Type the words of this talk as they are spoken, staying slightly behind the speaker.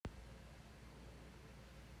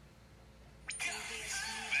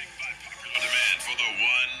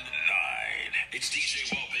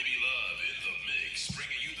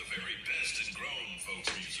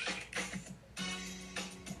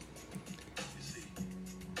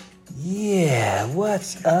Yeah,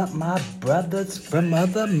 what's up, my brothers from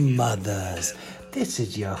other mothers? This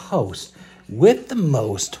is your host with the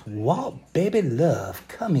most, Walt Baby Love,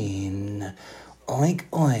 coming oink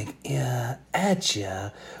oink at ya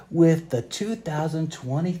with the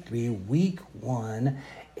 2023 Week 1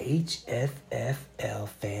 HFFL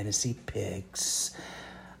Fantasy Picks.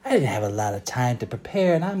 I didn't have a lot of time to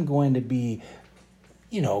prepare, and I'm going to be,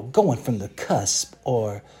 going from the cusp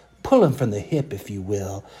or pulling from the hip, if you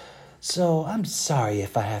will. So I'm sorry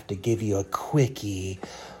if I have to give you a quickie.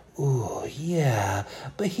 Ooh, yeah.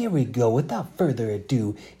 But here we go. Without further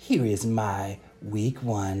ado, here is my Week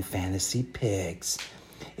 1 fantasy picks.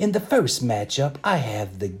 In the first matchup, I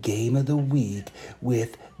have the game of the week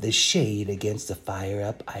with the Shade against the Fire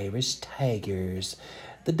Up Irish Tigers.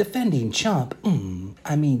 The defending champ,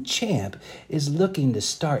 is looking to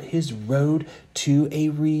start his road to a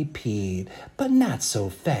repeat, but not so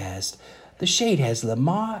fast. The Shade has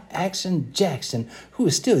Lamar Action Jackson, who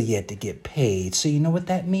is still yet to get paid. So you know what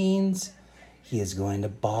that means? He is going to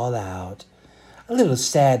ball out. A little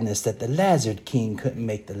sadness that the Lazard King couldn't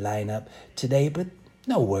make the lineup today, but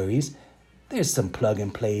no worries. There's some plug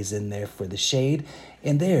and plays in there for the Shade,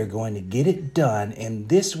 and they're going to get it done in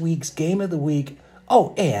this week's Game of the Week.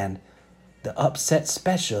 Oh, and the upset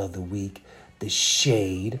special of the week, the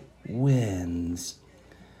Shade wins.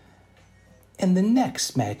 In the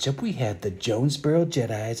next matchup, we have the Jonesboro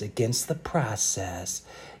Jedis against the Process.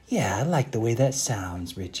 Yeah, I like the way that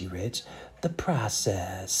sounds, Richie Rich. The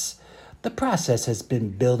Process. The Process has been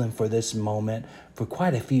building for this moment for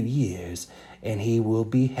quite a few years, and he will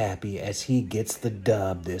be happy as he gets the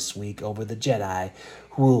dub this week over the Jedi,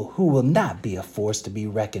 who will not be a force to be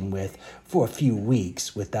reckoned with for a few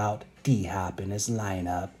weeks without D-Hop in his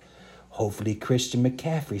lineup. Hopefully Christian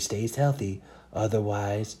McCaffrey stays healthy.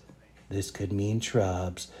 Otherwise, this could mean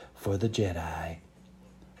trubs for the Jedi.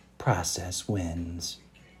 Process wins.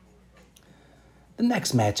 The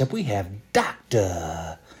next matchup, we have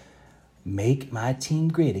Doctor. Make my team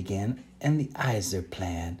great again, and the Iser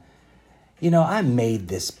plan. I made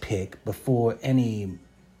this pick before any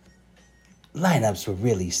lineups were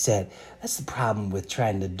really set. That's the problem with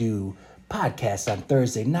trying to do podcasts on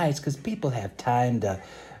Thursday nights, because people have time to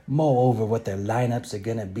mull over what their lineups are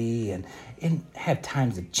going to be and have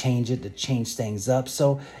time to change things up.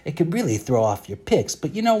 So it could really throw off your picks.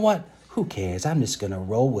 But you know what? Who cares? I'm just going to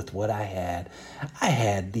roll with what I had. I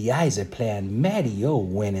had the Iser plan, Matty O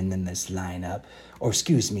winning in this lineup,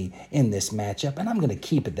 in this matchup. And I'm going to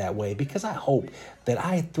keep it that way because I hope that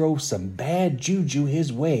I throw some bad juju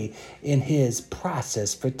his way in his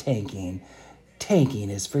process for tanking. Tanking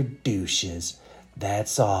is for douches.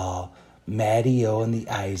 That's all. Matty O and the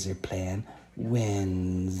Iser plan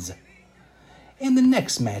wins. In the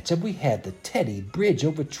next matchup, we had the Teddy Bridge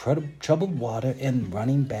over troubled water and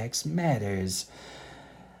running backs matters.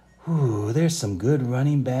 Ooh, there's some good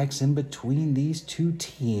running backs in between these two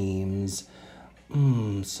teams.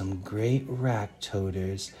 Some great rock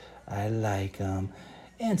toters. I like them.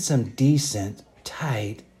 And some decent,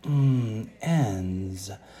 tight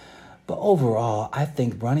ends. But overall, I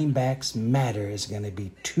think running backs matter is going to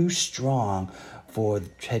be too strong for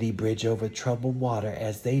Teddy Bridge over troubled water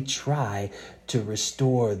as they try to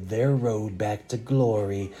restore their road back to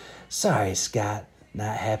glory. Sorry, Scott,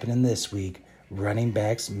 not happening this week. Running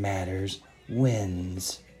backs matters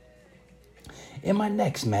wins. In my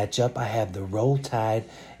next matchup, I have the Roll Tide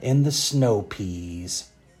and the Snow Peas.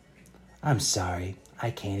 I'm sorry,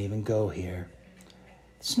 I can't even go here.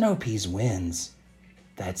 Snow Peas wins.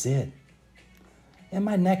 That's it. In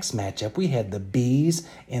my next matchup, we had the Bees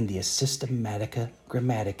and the Systematica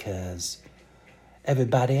Grammaticas.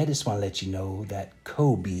 Everybody, I just want to let you know that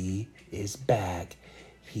Kobe is back.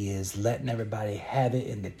 He is letting everybody have it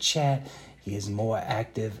in the chat. He is more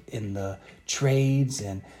active in the trades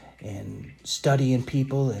and studying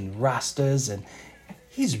people and rosters. And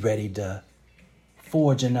he's ready to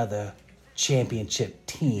forge another championship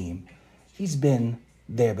team. He's been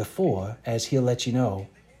there before, as he'll let you know.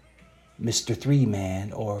 Mr.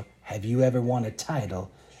 Three-Man, or have you ever won a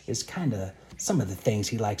title, is kind of some of the things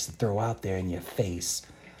he likes to throw out there in your face.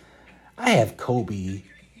 I have Kobe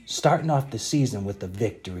starting off the season with a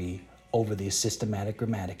victory over the Systematic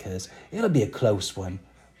Grammaticas. It'll be a close one,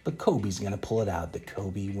 but Kobe's going to pull it out. The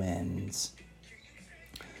Kobe wins.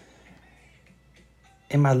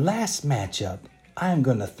 In my last matchup, I'm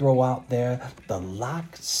going to throw out there the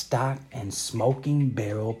Lock, Stock, and Smoking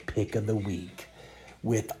Barrel pick of the week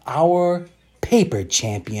with our paper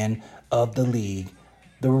champion of the league,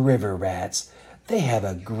 the River Rats. They have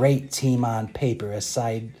a great team on paper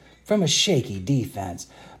aside from a shaky defense.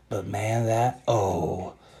 But man,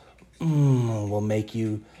 will make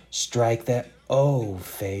you strike that O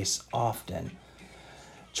face often.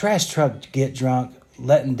 Trash Truck Get Drunk,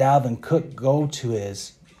 letting Dalvin Cook go to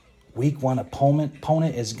his week one opponent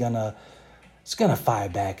is gonna fire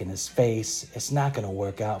back in his face. It's not gonna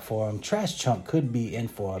work out for him. Trash Trunk could be in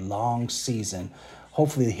for a long season.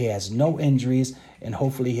 Hopefully he has no injuries, and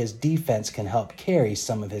hopefully his defense can help carry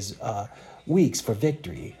some of his weeks for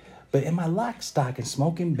victory. But in my lock, stock, and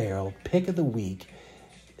smoking barrel pick of the week,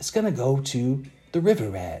 it's gonna go to the River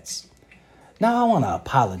Rats. Now I want to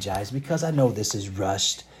apologize because I know this is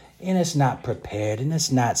rushed and it's not prepared and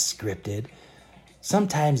it's not scripted.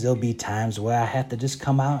 Sometimes there'll be times where I have to just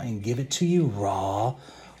come out and give it to you raw,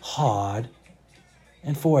 hard,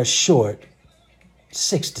 and for a short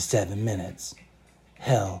 6 to 7 minutes.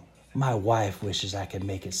 Hell, my wife wishes I could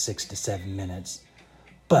make it 6 to 7 minutes.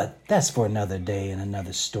 But that's for another day and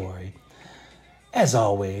another story. As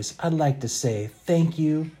always, I'd like to say thank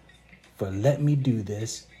you for letting me do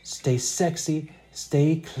this. Stay sexy,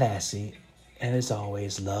 stay classy, and as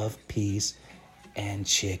always, love, peace, and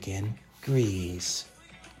chicken grease.